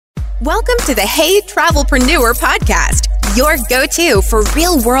Welcome to the Hey Travelpreneur podcast, your go-to for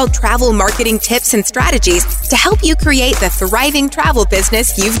real-world travel marketing tips and strategies to help you create the thriving travel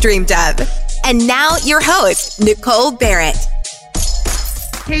business you've dreamed of. And now your host, Nicole Barrett.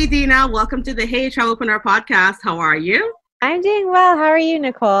 Hey, Dina. Welcome to the Hey Travelpreneur podcast. How are you? I'm doing well. How are you,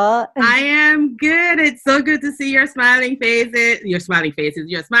 Nicole? I am good. It's so good to see your smiling faces. Your smiling face.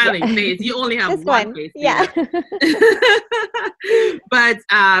 You only have one face. Yeah. But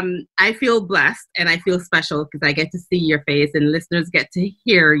I feel blessed and I feel special because I get to see your face and listeners get to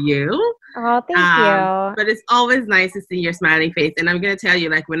hear you. Oh, thank you. But it's always nice to see your smiling face. And I'm going to tell you,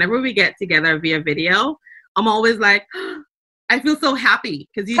 like, whenever we get together via video, I'm always like, I feel so happy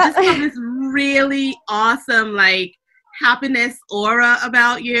because you just have this really awesome, like, happiness aura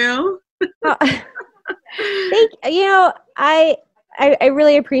about you. I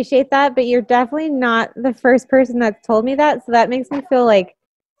really appreciate that, but you're definitely not the first person that's told me that, so that makes me feel like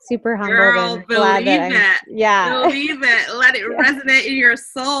super humbled. Girl, and glad believe it. Yeah, believe it. Let it resonate in your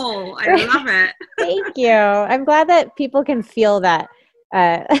soul. I love it. Thank you. I'm glad that people can feel that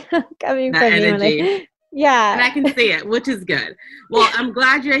coming that from energy. you. Yeah. And I can see it, which is good. Well, I'm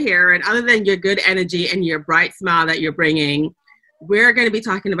glad you're here. And other than your good energy and your bright smile that you're bringing, we're going to be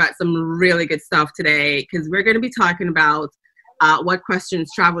talking about some really good stuff today because we're going to be talking about what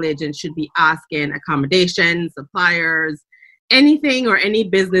questions travel agents should be asking accommodations, suppliers, anything or any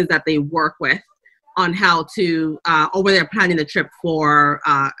business that they work with on how to, or when they're planning a trip for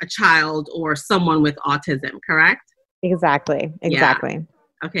a child or someone with autism, correct? Exactly. Yeah.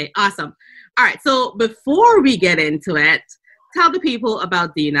 Okay, awesome. All right, so before we get into it, tell the people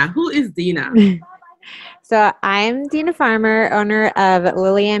about Dina. Who is Dina? So I'm Dina Farmer, owner of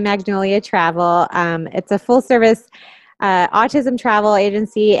Lily and Magnolia Travel. It's a full-service autism travel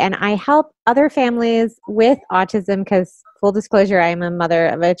agency, and I help other families with autism because, full disclosure, I'm a mother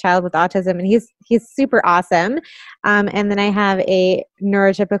of a child with autism, and he's super awesome. And then I have a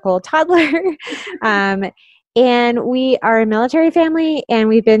neurotypical toddler. And we are a military family, and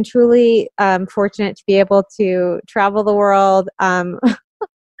we've been truly fortunate to be able to travel the world on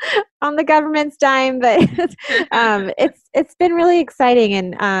the government's dime. But it's been really exciting,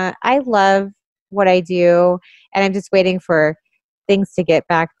 and I love what I do. And I'm just waiting for things to get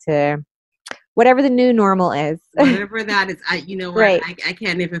back to whatever the new normal is. Whatever that is, Right. I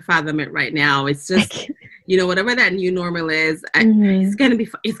can't even fathom it right now. It's just, whatever that new normal is, it's gonna be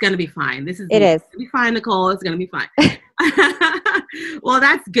fine. It's gonna be fine, Nicole. It's gonna be fine. Well,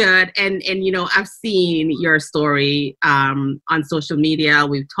 that's good. And I've seen your story on social media.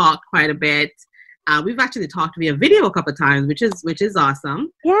 We've talked quite a bit. We've actually talked via video a couple of times, which is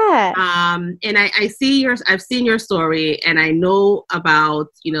awesome. Yeah. And I've seen your story, and I know about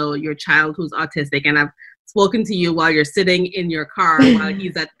your child who's autistic, and I've spoken to you while you're sitting in your car while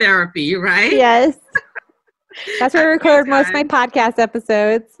he's at therapy, right? Yes. That's where we record most of my podcast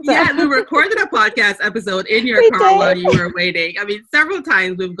episodes. So. Yeah, we recorded a podcast episode in your car while you were waiting. I mean, several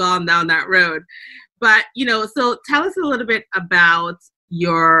times we've gone down that road. But, so tell us a little bit about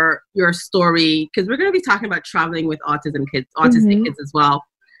your story, because we're going to be talking about traveling with autistic kids as well.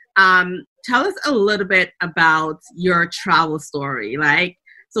 Tell us a little bit about your travel story.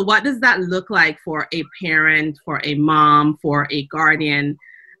 So what does that look like for a parent, for a mom, for a guardian,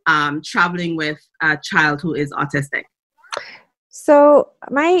 traveling with a child who is autistic? So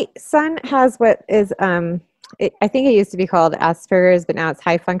my son has what is, I think it used to be called Asperger's, but now it's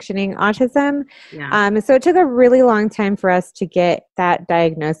high functioning autism. Yeah. So it took a really long time for us to get that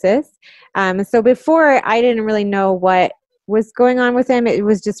diagnosis. So before, I didn't really know what was going on with him. It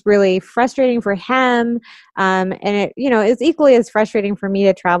was just really frustrating for him. And it was equally as frustrating for me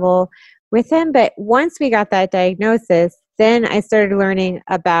to travel with him. But once we got that diagnosis, then I started learning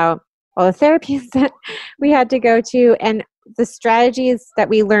about all the therapies that we had to go to and the strategies that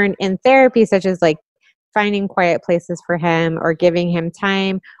we learned in therapy, such as like finding quiet places for him or giving him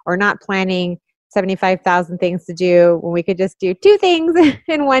time or not planning 75,000 things to do when we could just do 2 things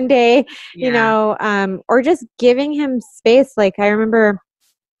in one day, or just giving him space. Like I remember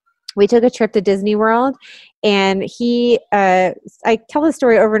we took a trip to Disney World, and I tell the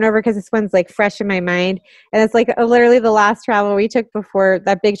story over and over because this one's like fresh in my mind. And it's like literally the last travel we took before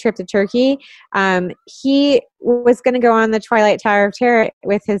that big trip to Turkey. He was going to go on the Twilight Tower of Terror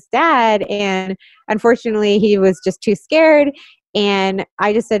with his dad. And unfortunately he was just too scared. And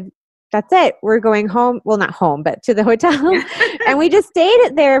I just said, that's it. We're going home. Well, not home, but to the hotel. And we just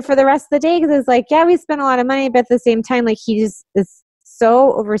stayed there for the rest of the day because it's like, yeah, we spent a lot of money, but at the same time, like he just is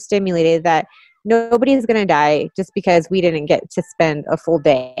so overstimulated that nobody's going to die just because we didn't get to spend a full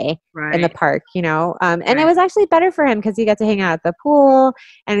day in the park, you know? And it was actually better for him because he got to hang out at the pool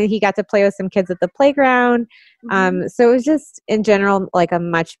and he got to play with some kids at the playground. So it was just in general, like a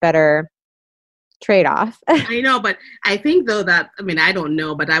much better trade-off. I know, but I think though that, I mean, I don't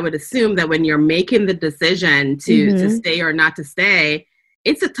know, but I would assume that when you're making the decision to stay or not to stay,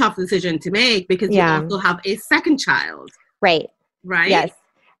 it's a tough decision to make because you also have a second child. Right? Yes.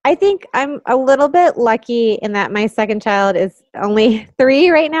 I think I'm a little bit lucky in that my second child is only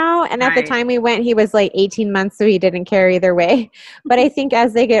 3 right now. And at the time we went, he was like 18 months, so he didn't care either way. But I think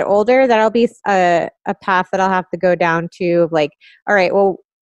as they get older, that'll be a path that I'll have to go down to, like, all right, well,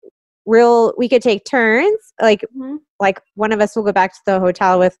 we could take turns. Like one of us will go back to the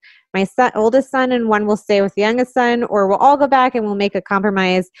hotel with my oldest son and one will stay with the youngest son, or we'll all go back and we'll make a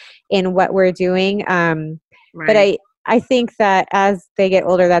compromise in what we're doing. But I think that as they get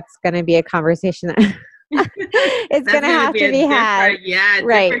older, that's going to be a conversation that it's going to have to be had.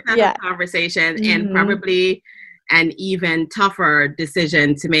 Different conversation and probably an even tougher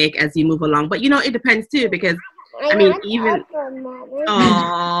decision to make as you move along. But, you know, it depends too, because I mean, even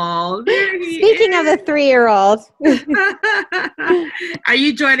speaking of the 3-year-old, are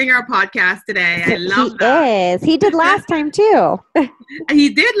you joining our podcast today? I love that. He did last time too. He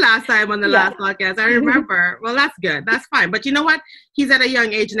did last time on the last podcast. I remember. Well, that's good. That's fine. But you know what? He's at a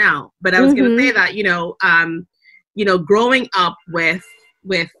young age now. But I was going to say that growing up with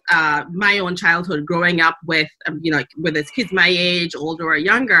my own childhood, growing up with with his kids my age, older or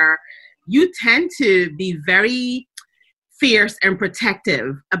younger. You tend to be very fierce and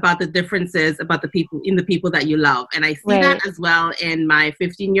protective about the differences about the people that you love. And I see that as well in my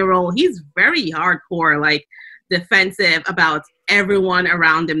 15-year-old. He's very hardcore, like defensive about everyone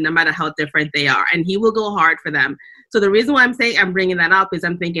around him, no matter how different they are. And he will go hard for them. So the reason why I'm bringing that up is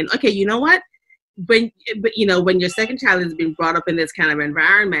I'm thinking, okay, you know what? When your second child is being brought up in this kind of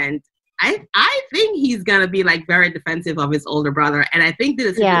environment, I think he's going to be like very defensive of his older brother. And I think that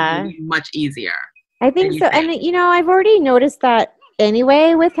it's going to be much easier. I think so. And, I've already noticed that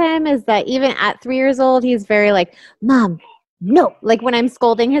anyway with him is that even at 3 years old, he's very like, Mom, no. Like when I'm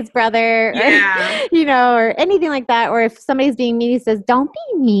scolding his brother, or anything like that. Or if somebody's being mean, he says, don't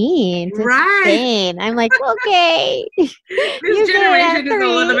be mean to Spain. I'm like, okay. This generation is a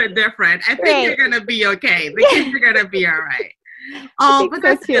little bit different. I think you're going to be okay. The kids are going to be all right. Oh, but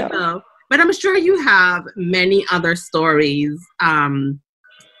that's good though. But I'm sure you have many other stories, and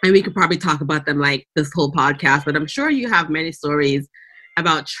we could probably talk about them like this whole podcast, but I'm sure you have many stories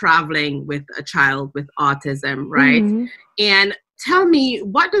about traveling with a child with autism, right? And tell me,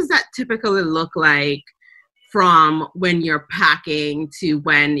 what does that typically look like from when you're packing to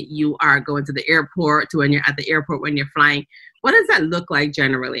when you are going to the airport to when you're at the airport, when you're flying? What does that look like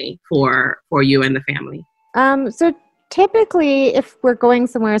generally for you and the family? So typically, if we're going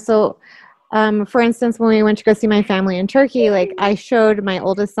somewhere, for instance, when we went to go see my family in Turkey, like I showed my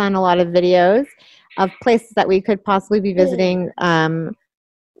oldest son a lot of videos of places that we could possibly be visiting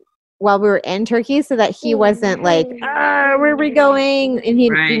while we were in Turkey, so that he wasn't like, where are we going? And he,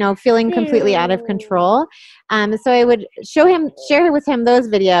 feeling completely out of control. So I would share with him those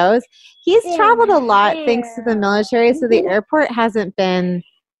videos. He's traveled a lot thanks to the military, so the airport hasn't been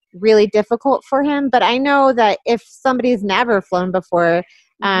really difficult for him. But I know that if somebody's never flown before,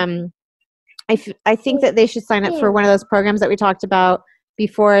 I think that they should sign up for one of those programs that we talked about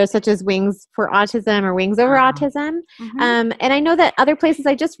before, such as Wings for Autism or Wings Over Autism. And I know that other places,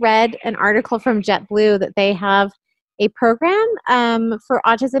 I just read an article from JetBlue that they have a program for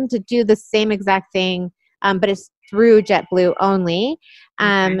autism to do the same exact thing, but it's through JetBlue only.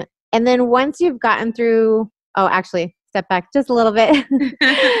 And then once you've gotten through, actually, step back just a little bit,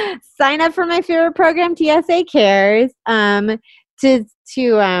 sign up for my favorite program, TSA Cares, to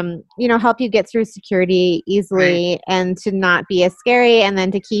help you get through security easily and to not be as scary, and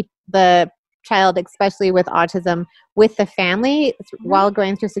then to keep the child, especially with autism, with the family while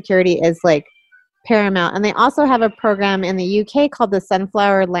going through security is like paramount. And they also have a program in the UK called the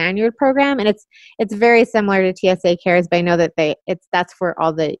Sunflower Lanyard Program, and it's very similar to TSA Cares, but I know that that's for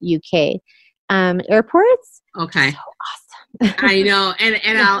all the UK airports. Okay. So awesome. I know. And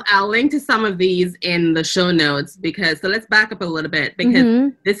I'll link to some of these in the show notes so let's back up a little bit,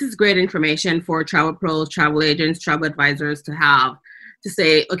 because this is great information for travel pros, travel agents, travel advisors to have, to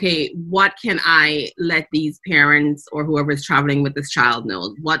say, okay, what can I let these parents or whoever is traveling with this child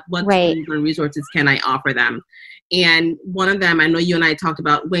know? What tools and resources can I offer them? And one of them, I know you and I talked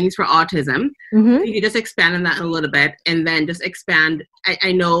about Wings for Autism. So you just expand on that a little bit, and then just expand.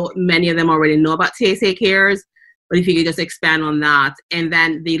 I know many of them already know about TSA Cares, but if you could just expand on that. And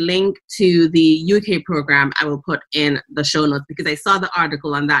then the link to the UK program, I will put in the show notes because I saw the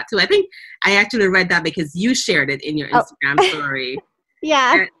article on that too. I think I actually read that because you shared it in your Instagram story.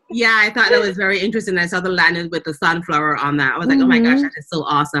 Yeah. And yeah, I thought that was very interesting. I saw the landing with the sunflower on that. I was like, oh my gosh, that is so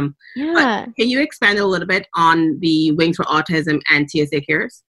awesome. Yeah. But can you expand a little bit on the Wings for Autism and TSA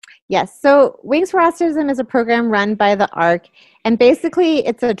Cares? Yes. So Wings for Autism is a program run by the ARC. And basically,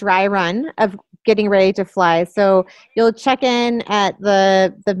 it's a dry run of getting ready to fly. So you'll check in at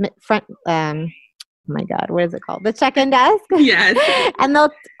the front, oh my God, what is it called? The check-in desk. Yes. And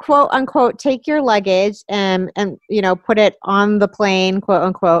they'll quote unquote take your luggage and put it on the plane, quote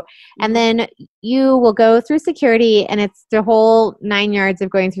unquote. And then you will go through security, and it's the whole 9 yards of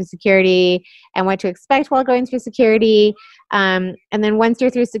going through security and what to expect while going through security. And then once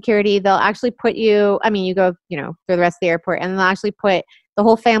you're through security, they'll actually put you go, through the rest of the airport, and they'll actually put the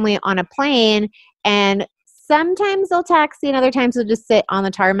whole family on a plane. And sometimes they'll taxi and other times they'll just sit on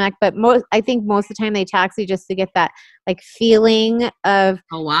the tarmac. But I think most of the time they taxi just to get that like feeling of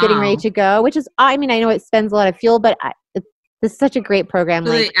getting ready to go, which is, I know it spends a lot of fuel, but it's such a great program.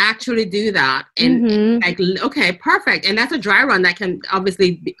 So they actually do that. And okay, perfect. And that's a dry run that can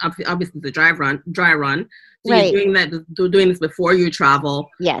obviously the dry run. So right. You're doing this before you travel.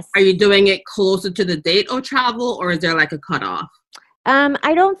 Yes. Are you doing it closer to the date of travel, or is there like a cutoff?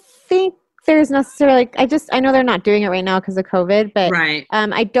 I don't think there's necessarily, I know they're not doing it right now because of COVID, but right.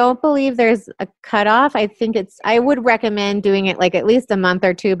 I don't believe there's a cutoff. I think I would recommend doing it like at least a month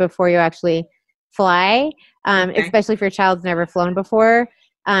or two before you actually fly, especially if your child's never flown before.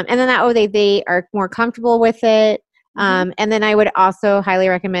 And then that way they are more comfortable with it. And then I would also highly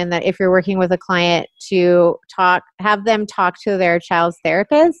recommend that if you're working with a client to have them talk to their child's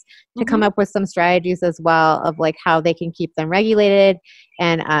therapist to come up with some strategies as well of like how they can keep them regulated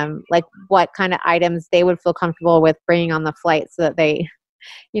and like what kind of items they would feel comfortable with bringing on the flight so that they,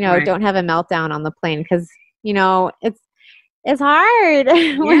 right. don't have a meltdown on the plane. Cause it's hard.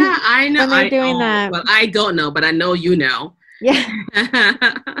 Yeah, I know. When they're doing that. Well, I don't know, but I know you know. Yeah.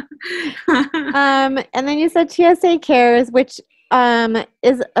 And then you said TSA Cares, which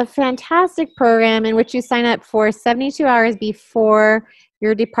is a fantastic program in which you sign up for 72 hours before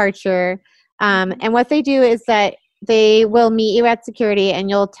your departure. And what they do is that they will meet you at security,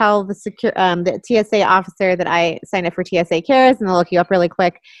 and you'll tell the TSA officer that I signed up for TSA Cares, and they'll look you up really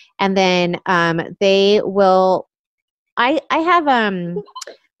quick. And then they will. I have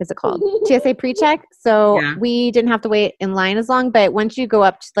what's it called? TSA PreCheck. So we didn't have to wait in line as long, but once you go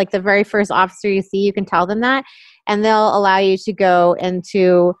up to like the very first officer you see, you can tell them that, and they'll allow you to go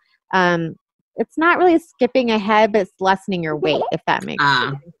into, it's not really skipping ahead, but it's lessening your wait, if that makes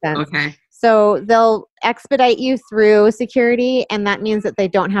sense. Okay. So they'll expedite you through security, and that means that they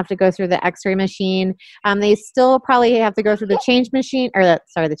don't have to go through the x-ray machine. They still probably have to go through the change machine, the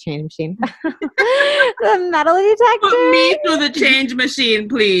change machine. The metal detector. Put me through the change machine,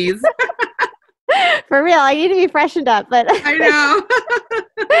 please. For real, I need to be freshened up, but I know.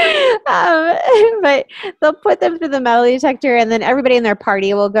 But they'll put them through the metal detector, and then everybody in their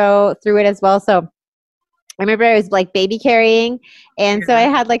party will go through it as well. So I remember I was like baby carrying, and so I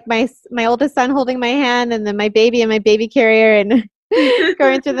had like my oldest son holding my hand, and then my baby and my baby carrier, and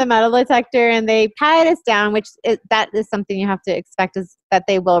going through the metal detector, and they pat us down, that is something you have to expect, is that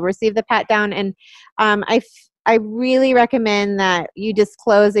they will receive the pat down. And I really recommend that you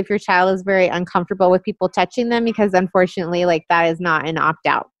disclose if your child is very uncomfortable with people touching them, because unfortunately, like that is not an opt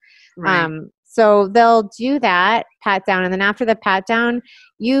out. Right. So they'll do that pat down, and then after the pat down,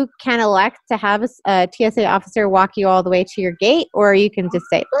 you can elect to have a TSA officer walk you all the way to your gate, or you can just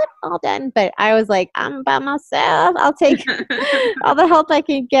say, all done. But I was like, I'm by myself. I'll take all the help I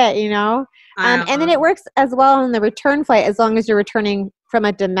can get, And then it works as well on the return flight, as long as you're returning from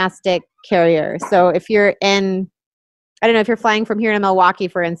a domestic carrier. So if you're if you're flying from here to Milwaukee,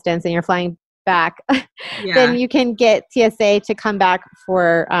 for instance, and you're flying back, then you can get TSA to come back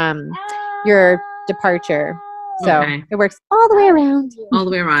for your departure. So it works all the way around. All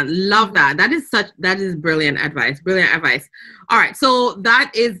the way around. Love that. That is brilliant advice. Brilliant advice. All right. So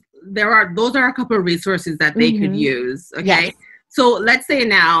those are a couple of resources that they could use. Okay. Yes. So let's say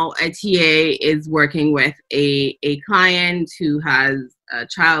now a TA is working with a client who has a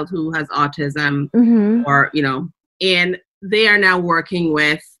child who has autism, or, and they are now working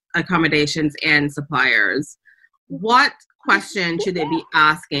with accommodations and suppliers. What question should they be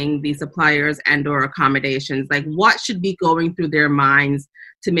asking the suppliers and or accommodations? Like, what should be going through their minds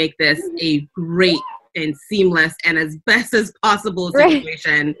to make this a great and seamless and as best as possible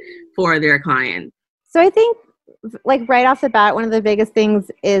situation for their client? So I think, like, right off the bat, one of the biggest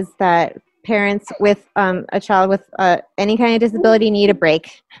things is that parents with a child with any kind of disability need a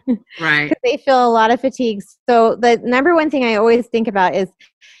break. Right. Because they feel a lot of fatigue. So the number one thing I always think about is,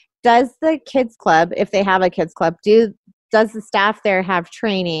 does the kids club, if they have a kids club, does the staff there have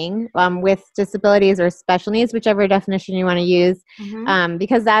training with disabilities or special needs, whichever definition you want to use? Mm-hmm.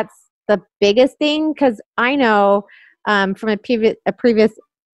 Because that's the biggest thing. Because I know from a previous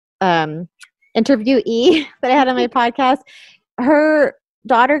interviewee that I had on my podcast, her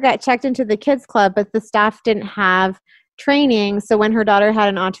daughter got checked into the kids club, but the staff didn't have training. So when her daughter had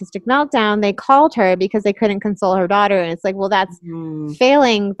an autistic meltdown, they called her because they couldn't console her daughter. And it's like, well, that's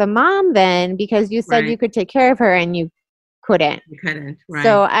failing the mom then, because you said you could take care of her and you couldn't. Right.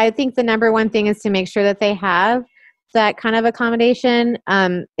 So I think the number one thing is to make sure that they have that kind of accommodation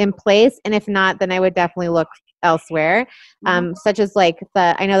in place. And if not, then I would definitely look elsewhere, such as like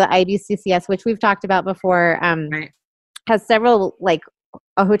I know the IBCCS, which we've talked about before, has several like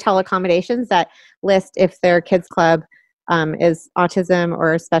hotel accommodations that list if their kids club is autism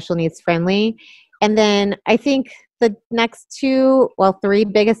or special needs friendly. And then I think the next three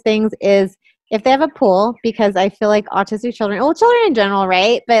biggest things is if they have a pool, because I feel like autistic children, children in general,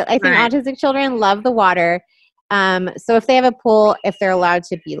 right? But I think autistic children love the water. So if they have a pool, if they're allowed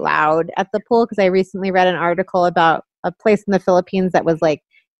to be loud at the pool, because I recently read an article about a place in the Philippines that was like,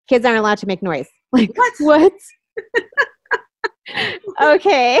 kids aren't allowed to make noise. Like, what?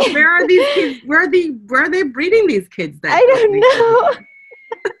 Okay. Where are these kids? Where are they breeding these kids then? I don't know.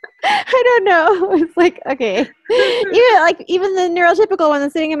 I don't know. It's like, okay. Even the neurotypical one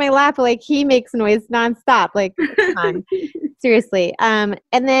that's sitting in my lap, like he makes noise nonstop. Like, come on. Seriously. And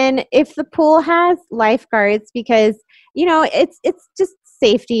then if the pool has lifeguards, because, it's just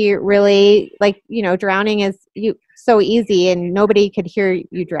safety really, like, drowning is so easy and nobody could hear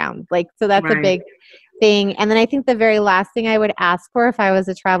you drown. Like, so that's a big thing. And then I think the very last thing I would ask for if I was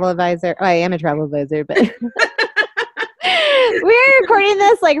a travel advisor, I am a travel advisor, but we're recording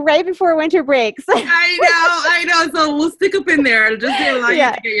this like right before winter breaks. I know. So we'll stick up in there just to allow you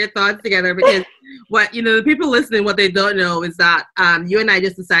to get your thoughts together, because the people listening, what they don't know is that you and I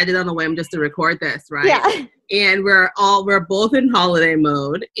just decided on a whim just to record this, right? Yeah. And we're both in holiday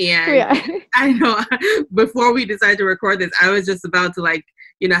mode. And I know before we decided to record this, I was just about to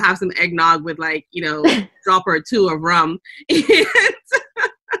have some eggnog with drop or two of rum.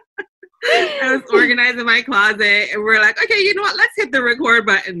 And I was organizing my closet and we're like, okay, you know what? Let's hit the record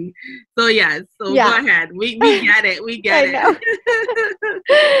button. So go ahead. We get it. We get it.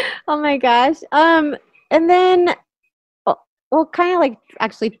 Oh my gosh. And then, kind of like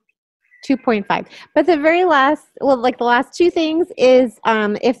actually 2.5. But the very last, the last two things is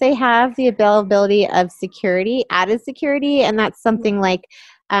if they have the availability of security, added security, and that's something like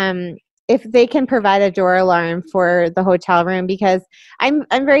if they can provide a door alarm for the hotel room, because I'm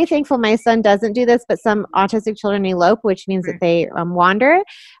very thankful my son doesn't do this, but some autistic children elope, which means that they wander.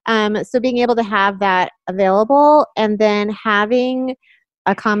 So being able to have that available, and then having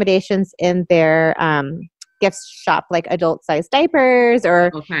accommodations in their gift shop, like adult-sized diapers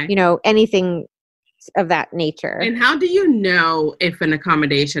or anything of that nature. And how do you know if an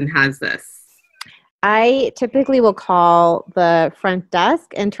accommodation has this? I typically will call the front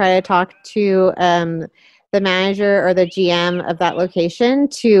desk and try to talk to the manager or the GM of that location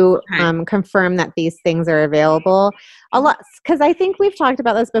to confirm that these things are available. A lot, because I think we've talked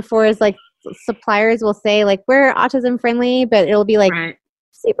about this before, is like suppliers will say like, we're autism friendly, but it'll be like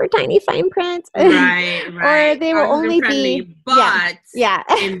super tiny fine print. Right. Or they will only friendly, be, but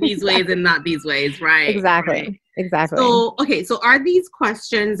in these ways and not these ways. Right. Exactly. Right. Exactly. So are these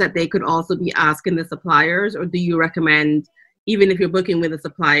questions that they could also be asking the suppliers, or do you recommend, even if you're booking with a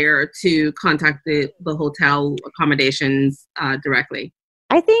supplier, to contact the hotel accommodations directly?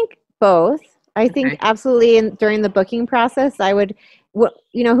 I think both. I think absolutely during the booking process, I would,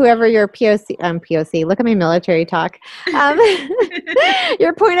 whoever your POC, look at my military talk,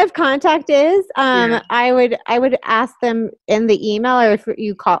 your point of contact is, I would ask them in the email, or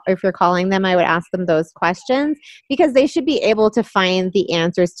if you're calling them, I would ask them those questions, because they should be able to find the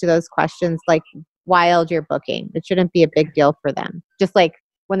answers to those questions like while you're booking. It shouldn't be a big deal for them. Just like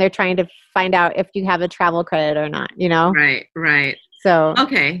when they're trying to find out if you have a travel credit or not, Right. So.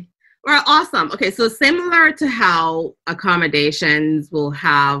 Okay. Well, awesome. Okay, so similar to how accommodations will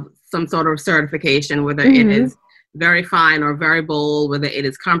have some sort of certification, whether it is very fine or very bold, whether it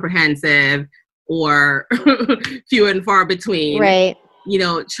is comprehensive or few and far between. Right.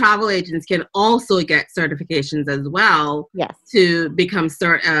 Travel agents can also get certifications as well. Yes. To become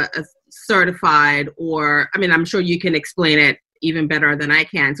certified, or, I'm sure you can explain it even better than I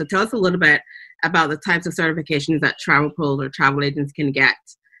can. So tell us a little bit about the types of certifications that travel pros or travel agents can get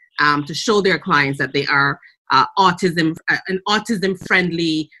to show their clients that they are an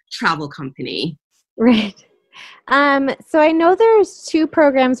autism-friendly travel company. Right. So I know there's 2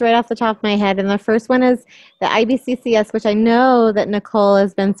 programs right off the top of my head, and the first one is the IBCCS, which I know that Nicole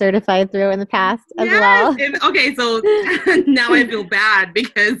has been certified through in the past as well. Okay, so now I feel bad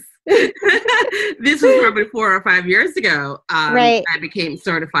because this was probably 4 or 5 years ago. Right. I became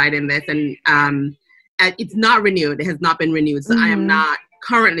certified in this, and it's not renewed. It has not been renewed, so I am not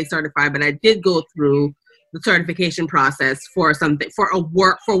currently certified, but I did go through the certification process for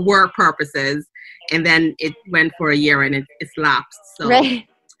work purposes, and then it went for a year and it's lapsed. So right.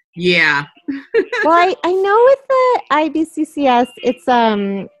 Yeah. Well, I know with the IBCCS, it's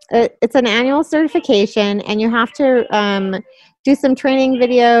an annual certification, and you have to do some training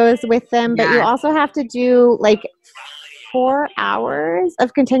videos with them, but you also have to do like 4 hours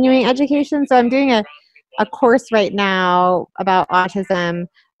of continuing education. So I'm doing a course right now about autism.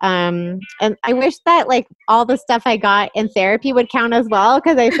 And I wish that like all the stuff I got in therapy would count as well,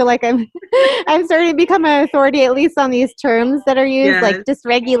 because I feel like I'm starting to become an authority at least on these terms that are used, like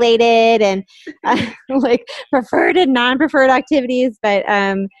dysregulated and like preferred and non-preferred activities. But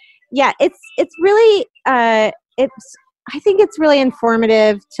it's really I think it's really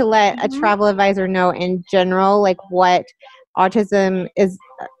informative to let a travel advisor know in general, like what autism is,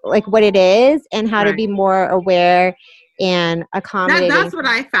 like what it is, and how to be more aware and accommodating. That's what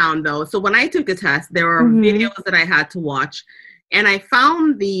I found, though. So when I took the test, there were videos that I had to watch, and I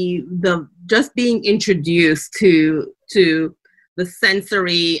found the just being introduced to the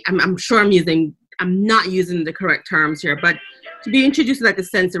sensory. I'm sure I'm not using the correct terms here, but to be introduced to like the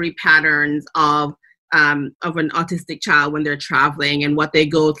sensory patterns of an autistic child when they're traveling and what they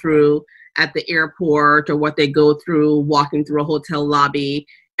go through at the airport, or what they go through walking through a hotel lobby,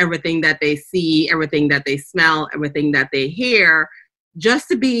 everything that they see, everything that they smell, everything that they hear, just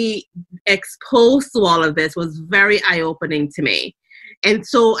to be exposed to all of this was very eye-opening to me. And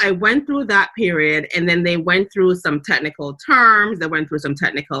so I went through that period, and then they went through some technical terms, they went through some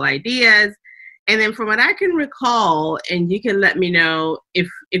technical ideas. And then from what I can recall, and you can let me know if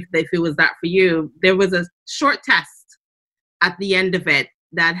it was that for you, there was a short test at the end of it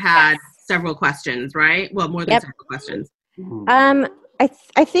that had several questions, right? Well, more than several questions.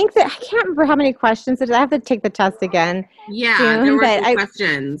 I think that I can't remember how many questions. I have to take the test again. Yeah, soon, there were some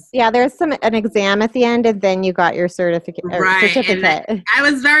questions. Yeah, there's an exam at the end, and then you got your certificate. Right. And I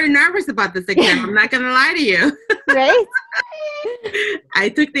was very nervous about this exam. I'm not going to lie to you. Right. I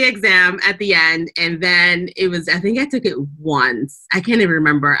took the exam at the end, and then I think I took it once. I can't even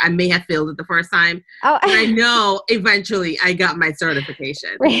remember. I may have failed it the first time. Oh, but I know eventually I got my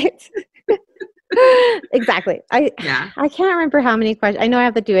certification. Right. Exactly. I can't remember how many questions. I know I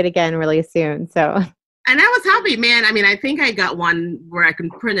have to do it again really soon. So. And I was happy, man. I mean, I think I got one where I can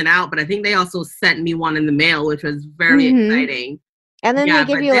print it out, but I think they also sent me one in the mail, which was very exciting. And then they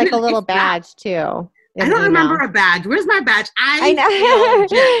give you like a little badge too. I don't remember a badge. Where's my badge? I know.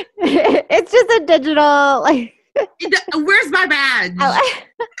 It's just a digital like. Where's my badge?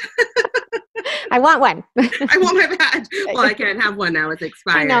 I want one. I want my badge. Well, I can't have one now. It's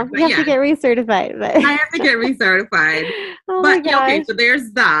expired. I know. You have to get recertified. But. I have to get recertified. Oh my gosh. Okay, so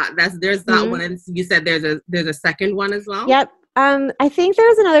there's that. There's that one. And you said there's a second one as well? Yep. I think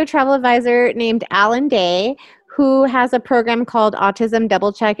there's another travel advisor named Alan Day who has a program called Autism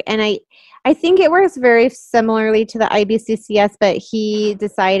Double Check. And I think it works very similarly to the IBCCS, but he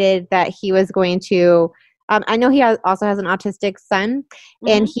decided that he was going to I know he also has an autistic son,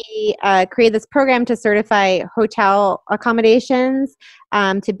 and he created this program to certify hotel accommodations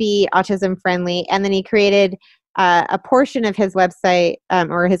to be autism friendly. And then he created a portion of his website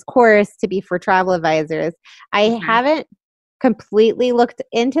or his course to be for travel advisors. I haven't completely looked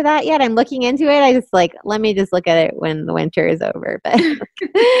into that yet. I'm looking into it. I just let me just look at it when the winter is over, but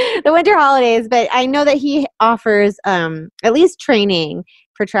the winter holidays. But I know that he offers at least training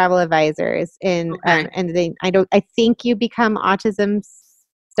for travel advisors and I think you become autism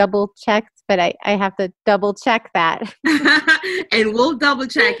double checked, but I have to double check that. And we'll double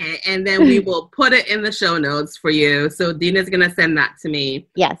check it, and then we will put it in the show notes for you. So Dina's gonna send that to me.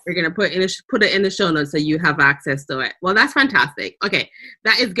 Yes, we're gonna put it in the show notes so you have access to it. Well, that's fantastic. Okay,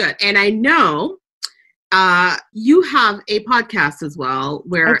 that is good. And I know you have a podcast as well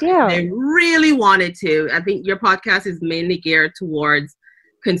where they really wanted to. I think your podcast is mainly geared towards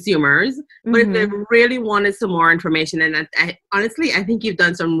consumers, but if they really wanted some more information, and I honestly, I think you've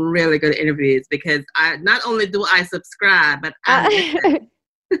done some really good interviews, because not only do I subscribe, but and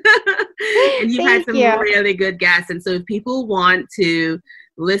you've had some really good guests. And so if people want to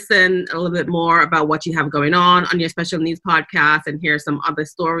listen a little bit more about what you have going on your special needs podcast and hear some other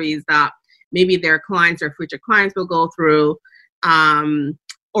stories that maybe their clients or future clients will go through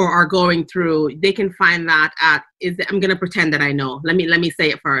or are going through, they can find that at, I'm going to pretend that I know. Let me say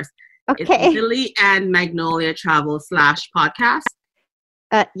it first. Okay. It's Lily and Magnolia Travel /podcast.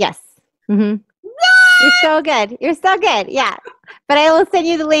 Yes. Mm-hmm. You're so good. You're so good. Yeah. But I will send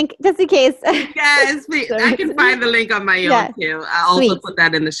you the link just in case. Yes, please. I can find the link on my own too. I'll also put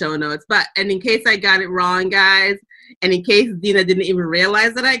that in the show notes. And in case I got it wrong, guys, and in case Dina didn't even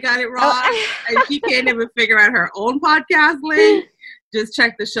realize that I got it wrong, and she can't even figure out her own podcast link, just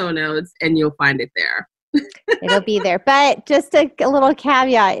check the show notes and you'll find it there. It'll be there. But just a little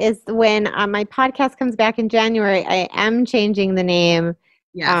caveat is when my podcast comes back in January, I am changing the name.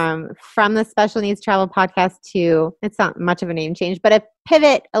 Yes. From the Special Needs Travel Podcast to, it's not much of a name change, but a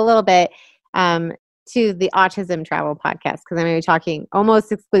pivot a little bit to the Autism Travel Podcast, because I'm going to be talking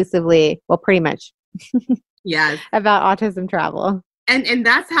almost exclusively, well, pretty much, yes, about autism travel. And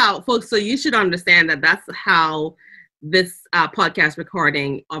that's how, folks, so you should understand that that's how this podcast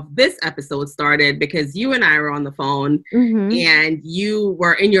recording of this episode started, because you and I were on the phone and you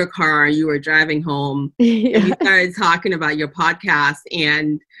were in your car, you were driving home and we started talking about your podcast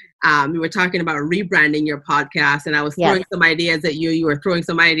and we were talking about rebranding your podcast and I was throwing some ideas at you, you were throwing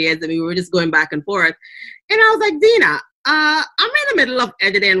some ideas and we were just going back and forth. And I was like, Dina, I'm in the middle of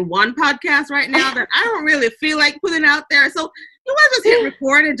editing one podcast right now that I don't really feel like putting out there. So you want to just hit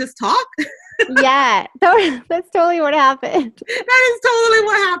record and just talk? Yeah, that's totally what happened. That is totally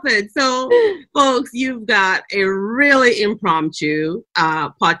what happened. So, folks, you've got a really impromptu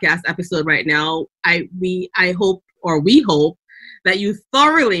podcast episode right now. We hope that you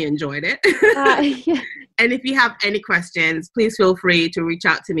thoroughly enjoyed it. Yeah. And if you have any questions, please feel free to reach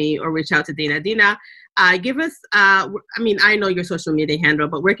out to me or reach out to Dina. Dina, give us, I know your social media handle,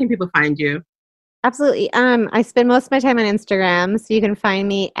 but where can people find you? Absolutely. I spend most of my time on Instagram, so you can find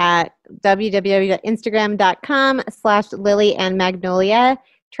me at www.instagram.com/Lily and Magnolia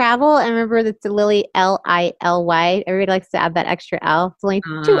Travel. And remember, that's Lily, Lily. Everybody likes to add that extra L. It's only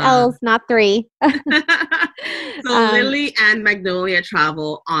 2 L's, not 3. So Lily and Magnolia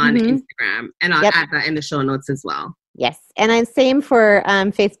Travel on Instagram, and I'll add that in the show notes as well. Yes, and I'm same for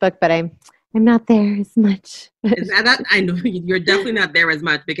Facebook, but I'm not there as much. I know you're definitely not there as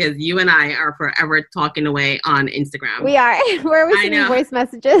much because you and I are forever talking away on Instagram. We are. We're always sending voice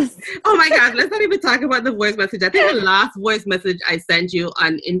messages. Oh my gosh, let's not even talk about the voice message. I think the last voice message I sent you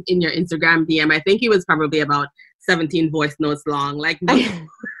in your Instagram DM, I think it was probably about 17 voice notes long. Like, no.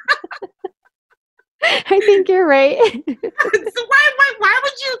 I think you're right. So why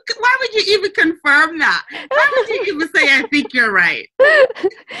would you even confirm that? Why would you even say I think you're right?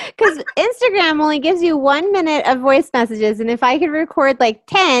 Because Instagram only gives you 1 minute of voice messages, and if I could record like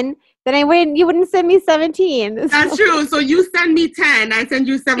 10, then you wouldn't send me 17. That's true. So you send me 10, I send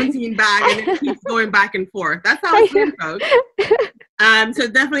you 17 back, and it keeps going back and forth. That's how it's been, folks. So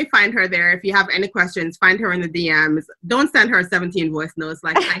definitely find her there. If you have any questions, find her in the DMs. Don't send her 17 voice notes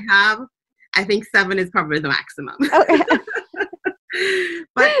like I have. I think 7 is probably the maximum. Okay.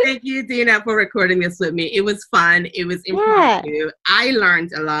 But thank you, Dina, for recording this with me. It was fun. It was impromptu. Yeah. I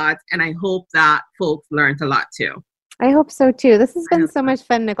learned a lot, and I hope that folks learned a lot too. I hope so too. This has been so much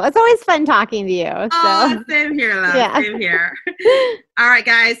fun, Nicole. It's always fun talking to you. So. Oh, same here, love. Yeah. Same here. All right,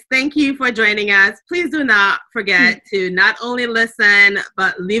 guys. Thank you for joining us. Please do not forget to not only listen,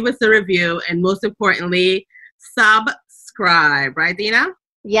 but leave us a review, and most importantly, subscribe. Right, Dina?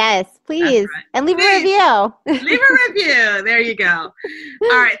 Yes, please. Right. And leave a review. Leave a review. There you go.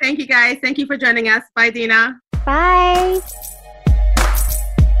 All right. Thank you, guys. Thank you for joining us. Bye, Dina. Bye.